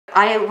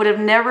I would have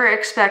never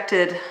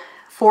expected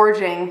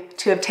foraging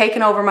to have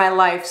taken over my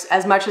life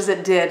as much as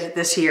it did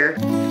this year.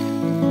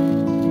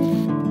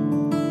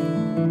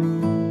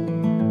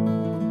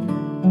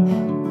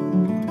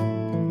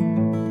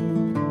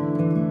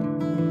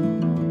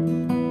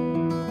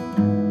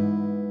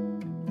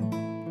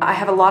 I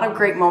have a lot of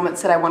great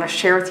moments that I want to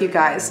share with you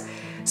guys.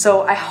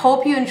 So I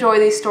hope you enjoy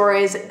these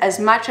stories as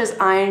much as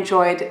I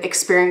enjoyed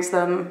experiencing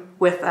them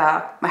with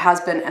my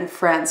husband and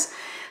friends.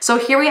 So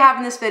here we have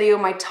in this video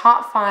my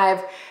top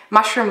 5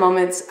 mushroom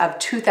moments of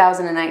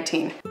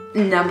 2019.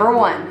 Number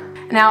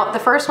 1. Now the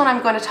first one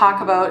I'm going to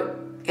talk about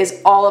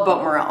is all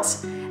about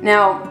morels.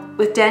 Now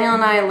with Daniel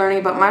and I learning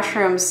about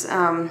mushrooms,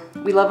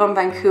 we live on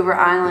Vancouver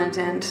Island,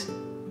 and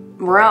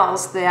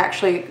morels, they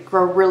actually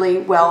grow really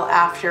well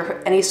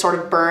after any sort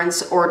of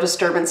burns or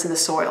disturbance in the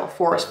soil,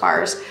 forest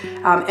fires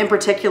in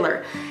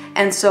particular.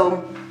 And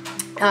so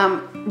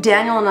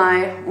Daniel and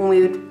I, when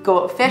we would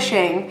go out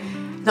fishing,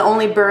 the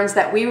only burns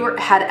that we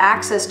had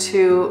access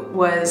to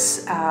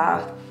was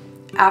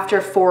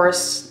after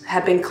forests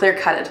had been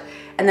clear-cutted,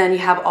 and then you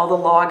have all the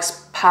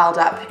logs piled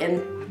up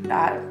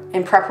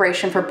in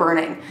preparation for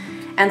burning.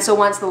 And so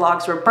once the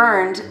logs were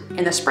burned,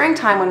 in the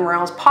springtime when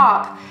morels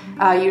pop,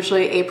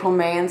 usually April,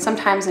 May, and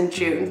sometimes in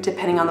June,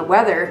 depending on the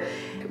weather,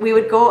 we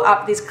would go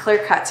up these clear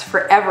cuts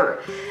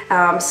forever,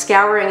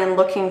 scouring and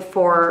looking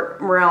for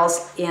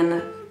morels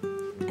in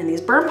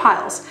these burn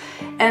piles.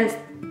 And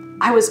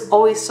I was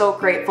always so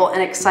grateful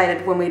and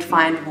excited when we'd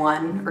find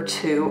 1 or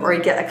 2, or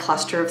we'd get a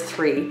cluster of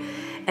 3.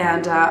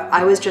 And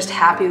I was just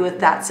happy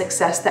with that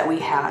success that we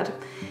had.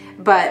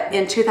 But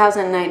in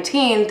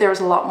 2019, there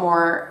was a lot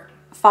more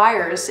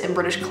fires in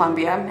British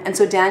Columbia, and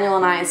so Daniel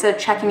and I, instead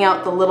of checking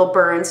out the little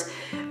burns,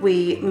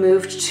 we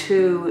moved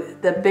to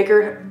the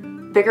bigger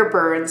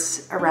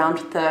burns around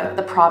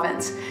the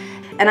province.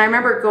 And I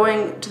remember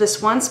going to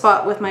this one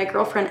spot with my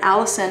girlfriend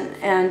Allison,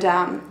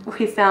 and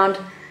we found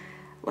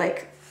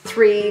like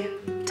 3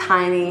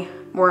 tiny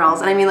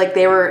morels, and I mean, like,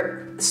 they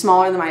were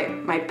smaller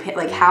than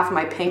like half of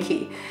my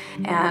pinky.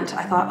 And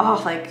I thought,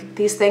 oh, like,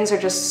 these things are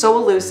just so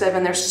elusive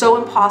and they're so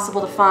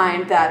impossible to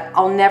find that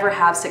I'll never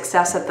have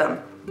success at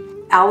them.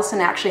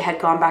 Allison actually had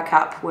gone back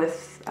up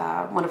with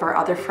one of our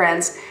other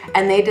friends,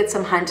 and they did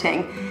some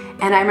hunting.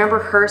 And I remember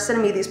her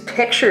sending me these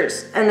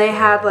pictures, and they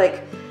had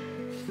like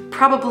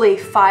probably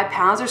 5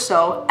 pounds or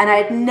so, and I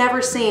had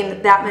never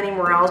seen that many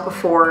morels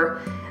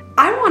before.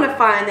 I want to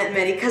find that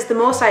many, because the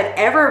most I'd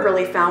ever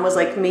really found was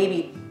like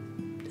maybe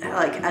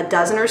like a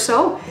dozen or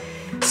so.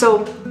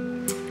 So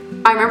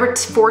I remember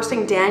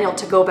forcing Daniel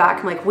to go back.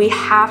 I'm like, we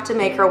have to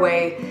make our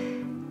way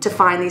to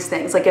find these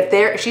things. Like,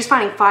 if she's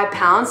finding 5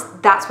 pounds,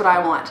 that's what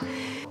I want.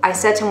 I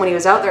said to him when he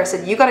was out there, I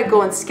said, you got to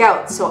go and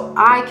scout so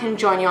I can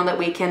join you on that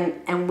weekend,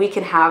 and we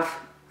can have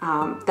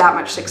that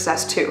much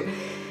success too.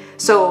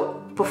 So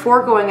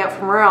before going out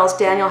for morels,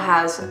 Daniel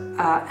has an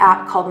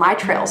app called My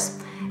Trails,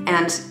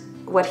 and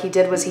what he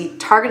did was he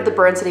targeted the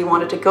burns that he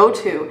wanted to go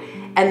to,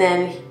 and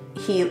then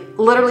he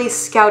literally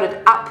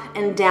scouted up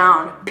and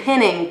down,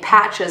 pinning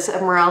patches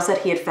of morels that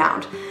he had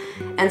found.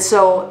 And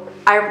so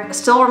I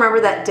still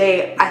remember that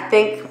day. I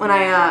think when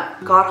I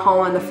got home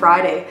on the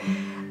Friday,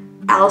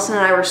 Allison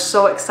and I were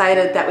so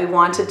excited that we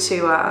wanted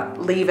to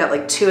leave at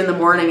like 2 in the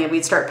morning, and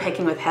we'd start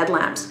picking with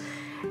headlamps.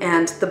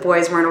 And the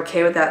boys weren't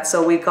okay with that,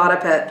 so we got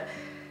up at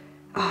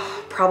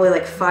probably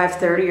like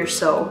 5:30 or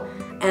so.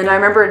 And I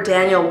remember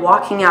Daniel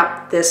walking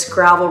up this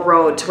gravel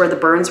road to where the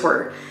burns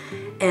were,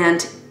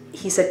 and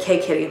he said, "Okay,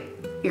 Kitty,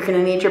 you're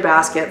gonna need your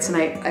baskets." And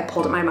I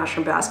pulled out my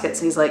mushroom baskets,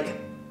 and he's like,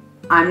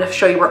 "I'm gonna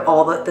show you where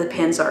all the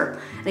pins are."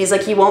 And he's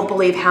like, "You won't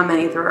believe how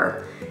many there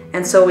are."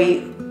 And so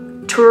we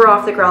tour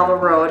off the gravel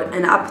road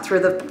and up through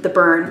the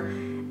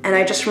burn, and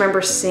I just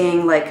remember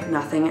seeing like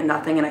nothing and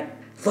nothing, and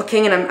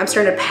looking, and I'm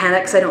starting to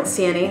panic because I don't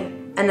see any.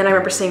 And then I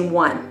remember seeing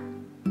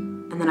 1,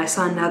 and then I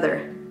saw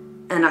another,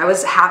 and I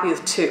was happy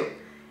with 2,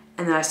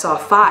 and then I saw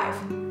 5,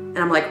 and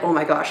I'm like, oh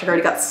my gosh, I've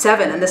already got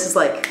 7, and this is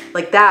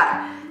like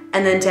that.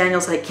 And then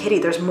Daniel's like, "Kitty,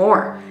 there's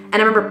more."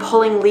 And I remember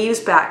pulling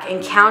leaves back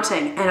and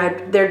counting,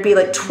 and there'd be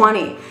like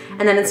 20.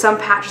 And then in some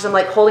patches, I'm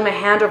like holding my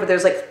hand over,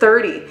 there's like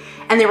 30.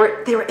 And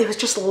it was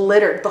just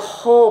littered, the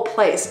whole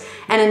place.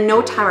 And in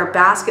no time, our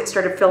basket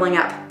started filling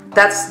up.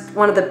 That's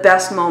one of the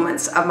best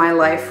moments of my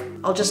life.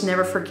 I'll just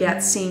never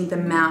forget seeing the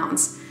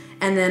mounds.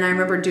 And then I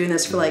remember doing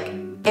this for like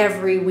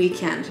every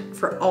weekend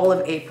for all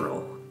of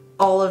April,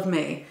 all of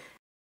May.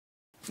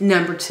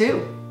 Number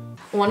 2.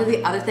 One of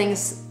the other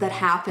things that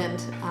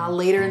happened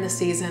later in the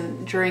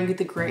season during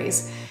the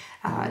graze,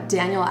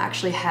 Daniel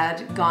actually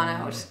had gone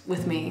out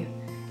with me,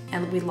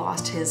 and we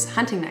lost his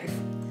hunting knife.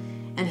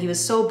 And he was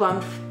so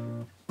bummed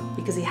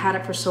because he had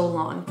it for so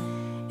long.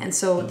 And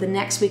so the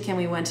next weekend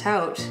we went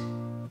out,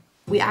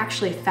 we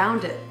actually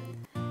found it.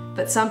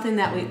 But something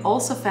that we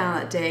also found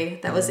that day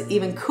that was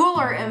even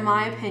cooler, in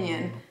my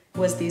opinion,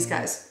 was these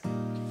guys.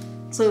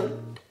 So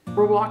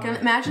we're walking,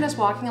 imagine us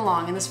walking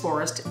along in this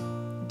forest,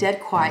 dead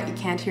quiet, you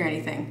can't hear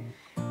anything.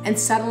 And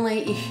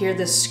suddenly you hear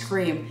this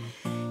scream,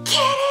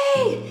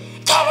 "Kitty!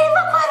 Kitty,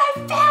 look what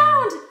I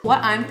found!" What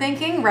I'm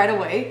thinking right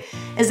away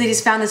is that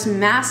he's found this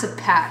massive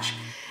patch.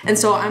 And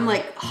so I'm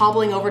like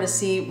hobbling over to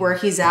see where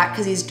he's at,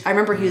 because I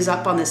remember he was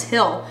up on this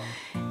hill,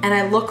 and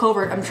I look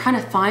over, I'm trying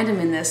to find him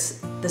in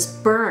this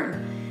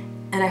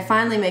burn, and I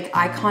finally make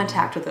eye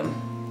contact with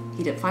him.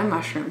 He didn't find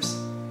mushrooms,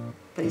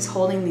 but he's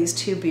holding these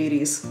two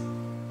beauties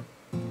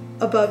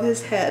above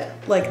his head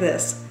like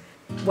this.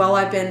 While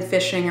I've been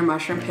fishing or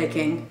mushroom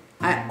picking,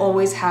 I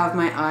always have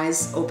my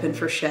eyes open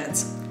for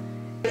sheds.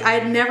 I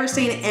had never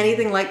seen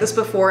anything like this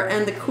before,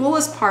 and the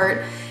coolest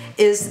part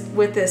is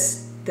with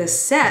this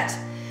set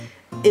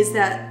is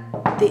that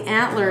the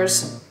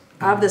antlers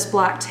of this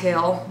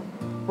blacktail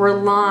were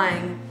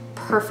lying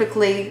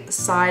perfectly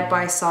side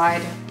by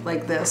side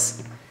like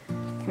this.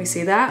 Can we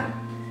see that?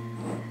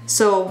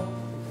 So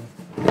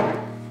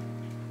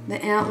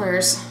the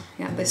antlers,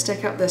 yeah, they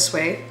stick out this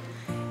way.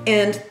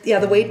 And yeah,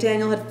 the way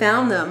Daniel had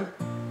found them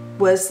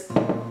was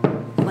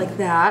like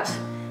that.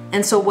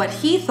 And so what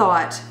he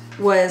thought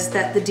was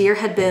that the deer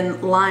had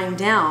been lying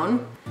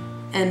down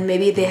and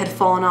maybe they had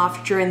fallen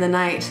off during the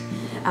night.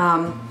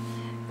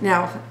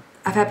 Now,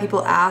 I've had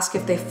people ask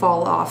if they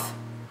fall off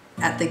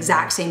at the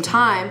exact same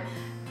time.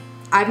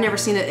 I've never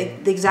seen it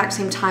at the exact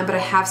same time, but I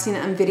have seen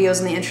it on videos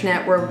on the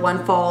internet where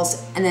one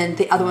falls and then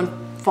the other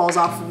one falls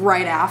off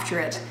right after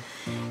it.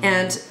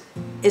 And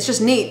it's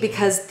just neat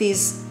because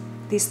these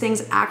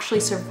things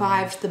actually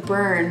survived the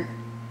burn.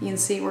 You can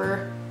see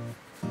where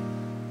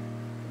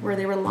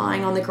they were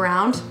lying on the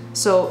ground.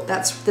 So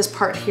this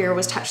part here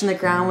was touching the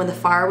ground when the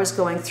fire was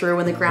going through,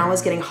 when the ground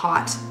was getting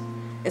hot.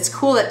 It's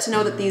cool to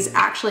know that these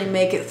actually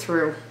make it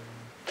through.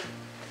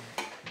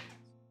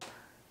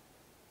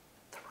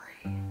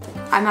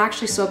 I'm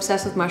actually so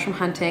obsessed with mushroom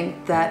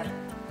hunting that,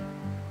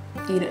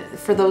 you know,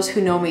 for those who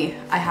know me,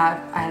 I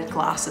had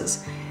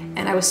glasses.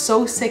 And I was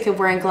so sick of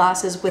wearing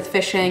glasses with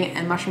fishing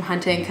and mushroom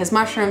hunting, because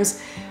mushrooms,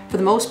 for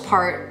the most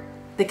part,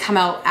 they come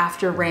out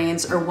after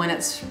rains or when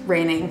it's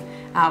raining.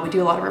 We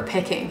do a lot of our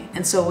picking.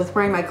 And so with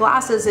wearing my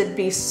glasses, it'd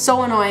be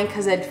so annoying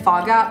because they'd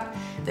fog up,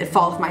 they'd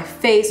fall off my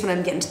face when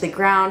I'm getting to the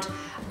ground.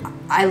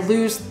 I would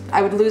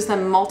lose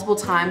them multiple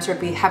times, or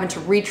I'd be having to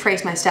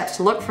retrace my steps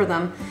to look for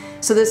them.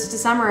 So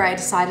this summer I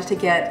decided to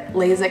get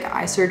LASIK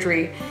eye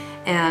surgery,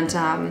 and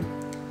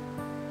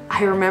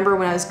I remember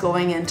when I was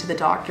going into the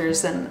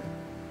doctors, and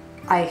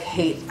I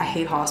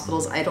hate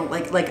hospitals. I don't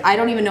I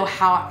don't even know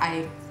how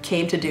I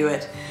came to do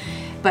it.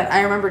 But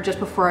I remember just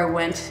before I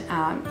went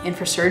in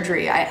for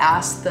surgery, I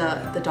asked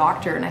the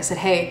doctor, and I said,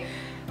 hey,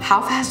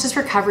 how fast is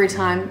recovery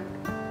time?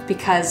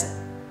 Because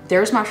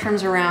there's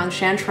mushrooms around,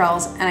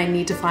 chanterelles, and I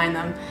need to find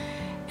them.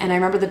 And I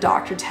remember the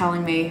doctor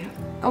telling me,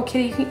 oh,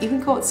 Kitty, you can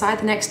go outside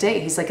the next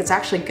day. He's like, it's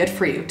actually good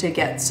for you to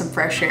get some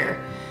fresh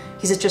air.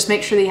 He said, just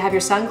make sure that you have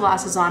your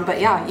sunglasses on, but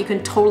yeah, you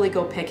can totally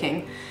go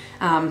picking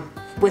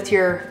with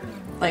your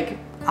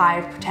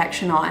eye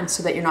protection on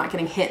so that you're not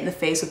getting hit in the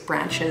face with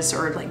branches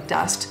or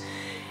dust.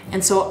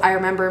 And so I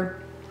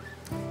remember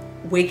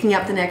waking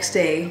up the next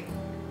day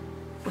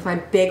with my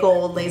big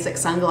old LASIK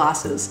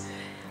sunglasses,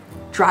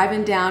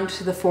 driving down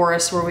to the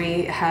forest where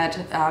we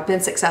had been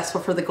successful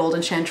for the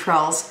golden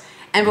chanterelles.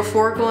 And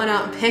before going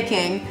out and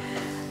picking,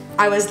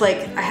 I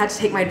had to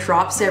take my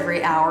drops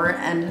every hour,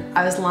 and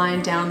I was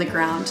lying down on the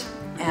ground,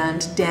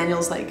 and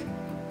Daniel's like,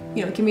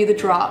 you know, give me the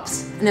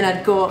drops. And then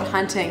I'd go out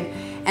hunting.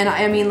 And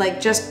I mean,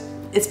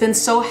 it's been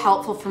so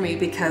helpful for me,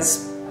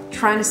 because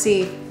trying to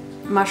see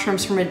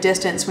mushrooms from a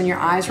distance when your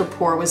eyes were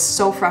poor was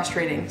so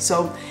frustrating.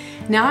 So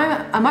now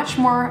I'm a much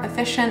more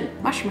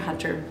efficient mushroom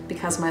hunter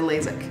because of my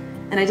LASIK.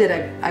 And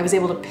I was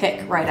able to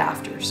pick right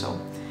after. So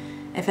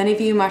if any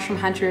of you mushroom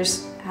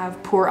hunters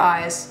have poor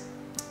eyes,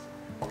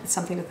 it's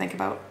something to think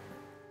about.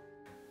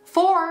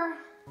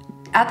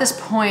 At this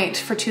point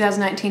for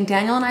 2019,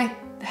 Daniel and I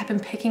had been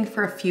picking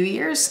for a few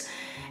years,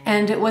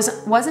 and it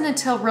wasn't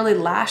until really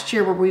last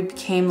year where we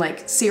became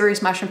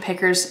serious mushroom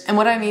pickers. And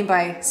what I mean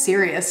by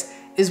serious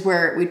is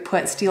where we'd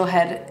put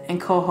steelhead and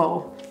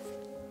coho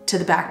to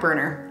the back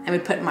burner, and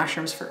we'd put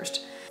mushrooms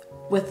first.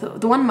 With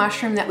the one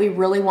mushroom that we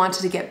really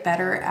wanted to get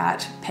better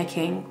at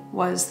picking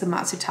was the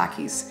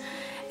matsutakis.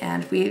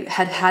 And we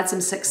had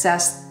some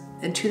success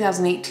in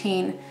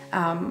 2018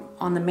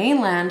 on the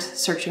mainland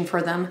searching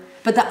for them,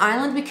 but the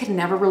island we could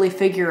never really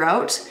figure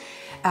out.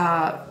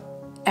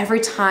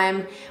 Every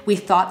time we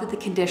thought that the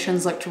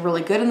conditions looked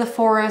really good in the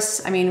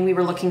forests, I mean, we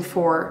were looking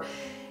for,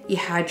 you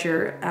had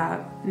your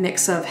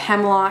mix of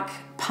hemlock,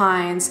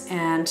 pines,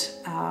 and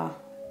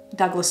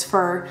Douglas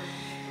fir,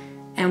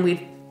 and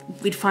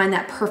we'd find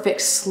that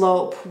perfect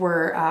slope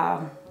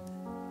where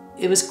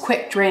it was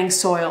quick draining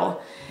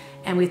soil.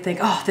 And we'd think,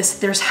 oh,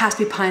 there has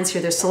to be pines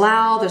here. There's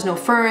salal, there's no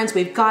ferns,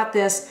 we've got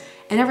this.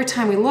 And every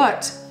time we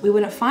looked, we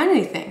wouldn't find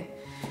anything.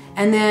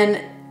 And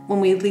then when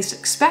we least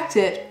expect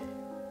it,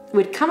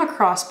 we'd come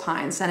across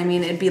pines. And I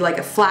mean, it'd be like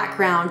a flat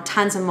ground,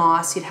 tons of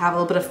moss, you'd have a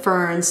little bit of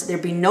ferns,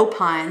 there'd be no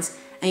pines,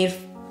 and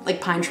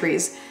pine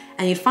trees,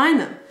 and you'd find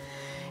them.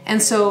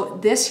 And so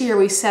this year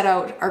we set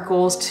out our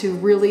goals to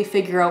really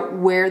figure out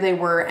where they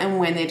were and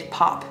when they'd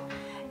pop.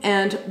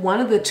 And one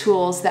of the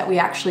tools that we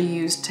actually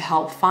used to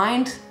help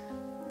find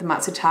the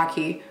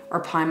matsutake or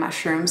pine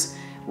mushrooms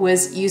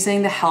was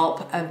using the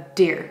help of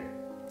deer.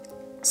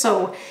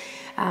 So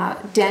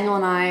Daniel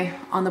and I,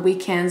 on the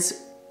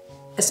weekends,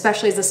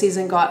 especially as the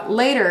season got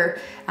later,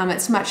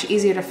 it's much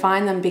easier to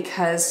find them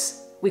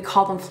because we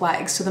call them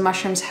flags. So the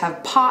mushrooms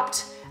have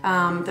popped,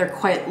 they're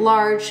quite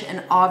large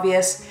and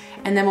obvious,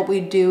 and then what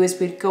we'd do is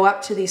we'd go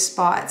up to these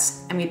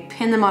spots and we'd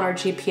pin them on our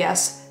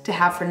GPS to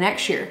have for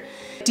next year.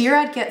 Deer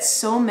I'd get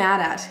so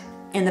mad at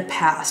in the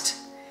past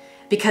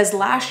because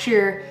last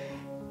year,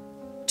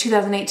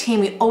 2018,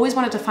 we always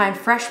wanted to find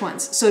fresh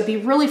ones. So it'd be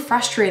really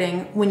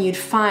frustrating when you'd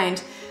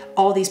find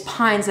all these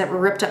pines that were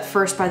ripped up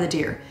first by the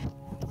deer.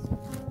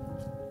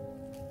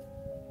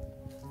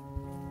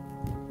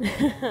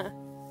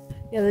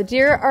 Yeah, the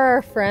deer are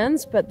our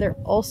friends, but they're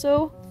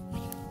also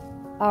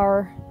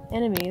our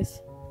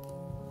enemies.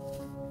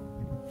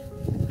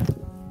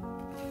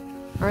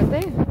 Aren't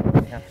they?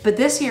 Yeah. But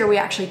this year we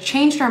actually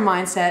changed our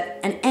mindset,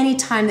 and any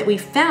time that we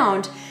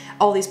found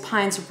all these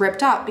pines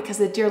ripped up, because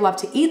the deer love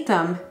to eat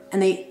them,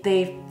 and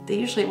they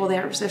usually, well,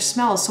 their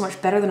smell is so much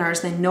better than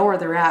ours, they know where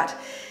they're at.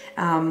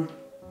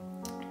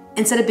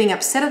 Instead of being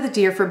upset at the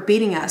deer for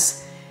beating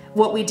us,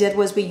 what we did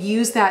was we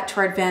used that to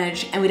our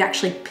advantage, and we'd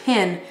actually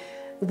pin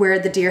where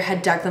the deer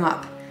had dug them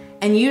up.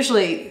 And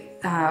usually,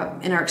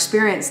 in our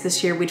experience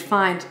this year, we'd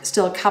find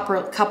still a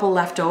couple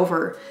left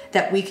over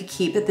that we could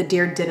keep that the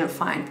deer didn't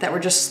find, that were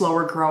just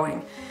slower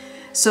growing.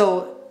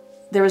 So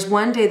there was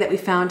one day that we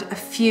found a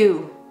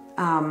few,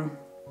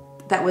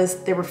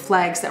 there were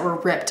flags that were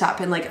ripped up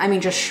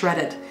and just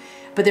shredded.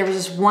 But there was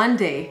this one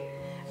day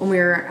when we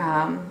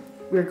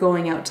were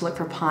going out to look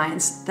for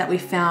pines that we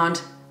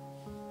found,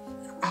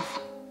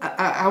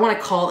 I want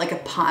to call it like a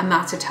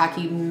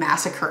Matsutake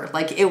massacre.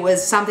 Like, it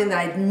was something that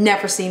I'd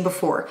never seen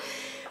before.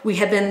 We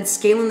had been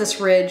scaling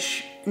this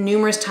ridge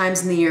numerous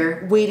times in the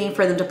year, waiting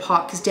for them to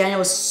pop because Daniel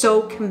was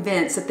so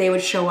convinced that they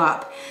would show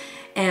up.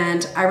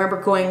 And I remember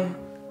going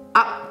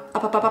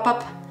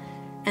up,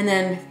 and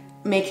then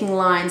making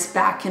lines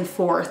back and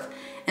forth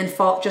and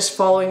just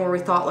following where we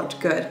thought looked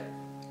good.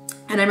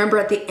 And I remember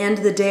at the end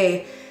of the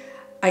day,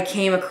 I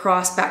came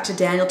across back to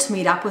Daniel to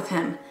meet up with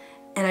him,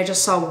 and I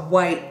just saw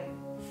white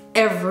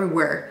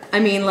everywhere.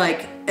 I mean,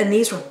 and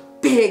these were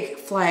big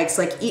flags,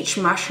 like each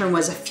mushroom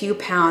was a few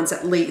pounds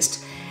at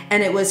least.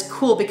 And it was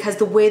cool because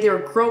the way they were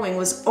growing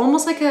was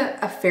almost like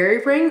a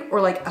fairy ring or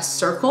like a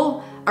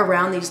circle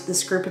around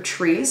this group of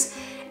trees.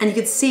 And you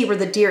could see where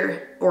the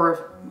deer,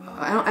 or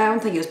I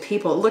don't think it was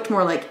people, it looked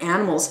more like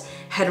animals,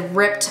 had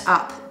ripped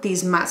up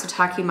these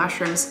Matsutake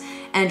mushrooms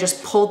and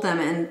just pulled them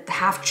and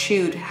half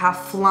chewed,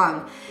 half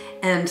flung.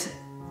 And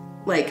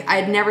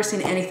I'd never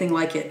seen anything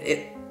like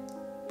it.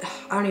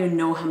 I don't even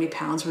know how many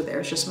pounds were there.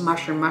 It's just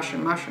mushroom, all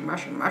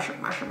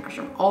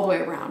the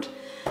way around.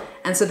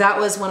 And so that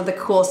was one of the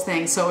coolest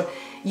things. So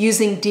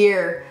using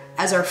deer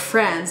as our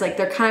friends,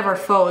 they're kind of our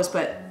foes,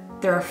 but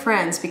they're our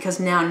friends because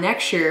now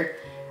next year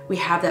we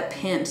have that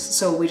pinned.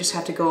 So we just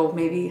have to go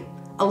maybe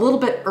a little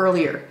bit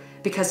earlier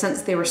because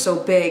since they were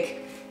so big,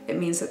 it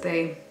means that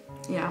we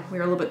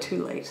were a little bit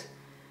too late.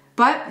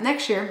 But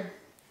next year.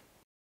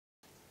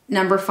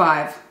 Number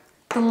 5,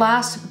 the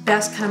last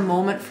best kind of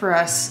moment for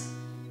us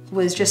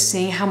was just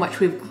seeing how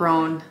much we've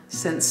grown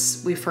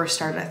since we first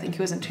started. I think it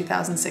was in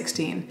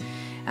 2016.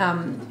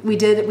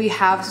 We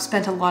have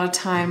spent a lot of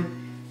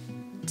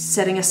time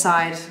setting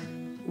aside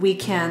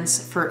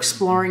weekends for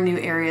exploring new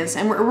areas,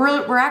 and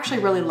we're actually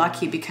really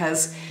lucky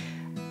because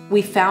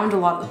we found a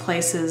lot of the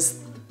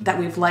places that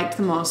we've liked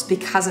the most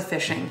because of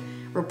fishing.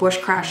 We're bush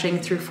crashing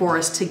through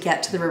forests to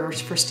get to the rivers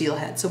for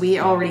steelhead, so we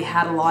already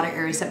had a lot of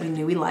areas that we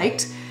knew we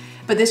liked.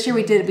 But this year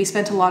we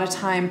spent a lot of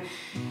time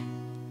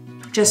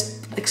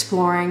just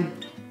exploring,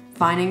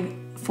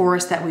 finding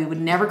forests that we would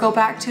never go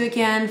back to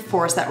again,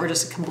 forests that were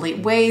just a complete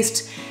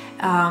waste.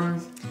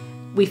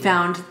 We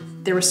found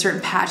there were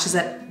certain patches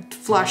that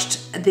flushed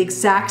at the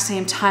exact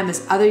same time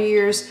as other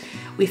years.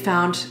 We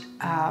found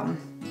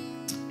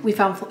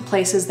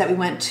places that we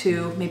went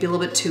to maybe a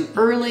little bit too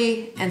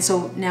early, and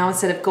so now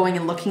instead of going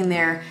and looking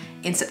there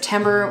in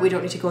September, we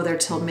don't need to go there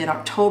till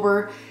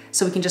mid-October,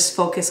 so we can just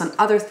focus on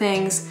other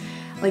things.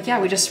 We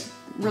just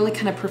really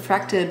kind of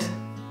perfected.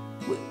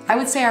 I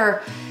would say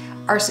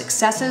our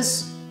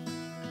successes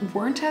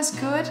weren't as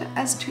good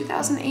as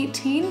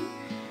 2018.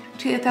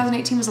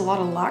 2018 was a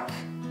lot of luck,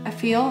 I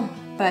feel,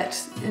 but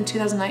in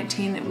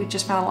 2019 we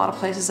just found a lot of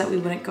places that we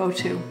wouldn't go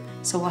to,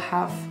 so we'll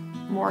have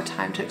more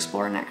time to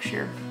explore next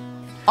year.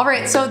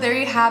 Alright, so there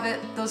you have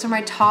it. Those are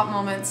my top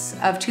moments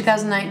of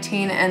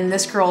 2019 and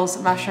this girl's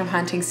mushroom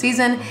hunting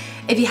season.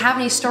 If you have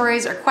any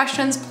stories or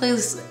questions,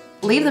 please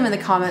leave them in the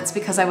comments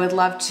because I would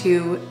love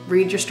to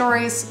read your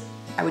stories.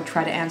 I would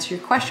try to answer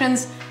your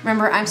questions.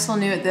 Remember, I'm still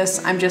new at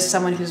this. I'm just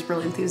someone who's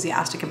really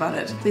enthusiastic about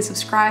it. Please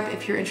subscribe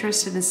if you're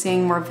interested in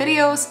seeing more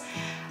videos,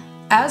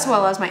 as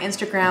well as my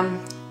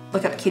Instagram.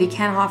 Look up Kitty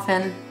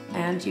Kanhoffen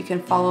and you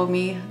can follow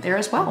me there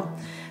as well.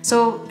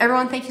 So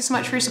everyone, thank you so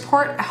much for your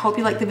support. I hope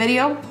you liked the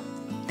video.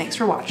 Thanks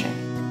for watching.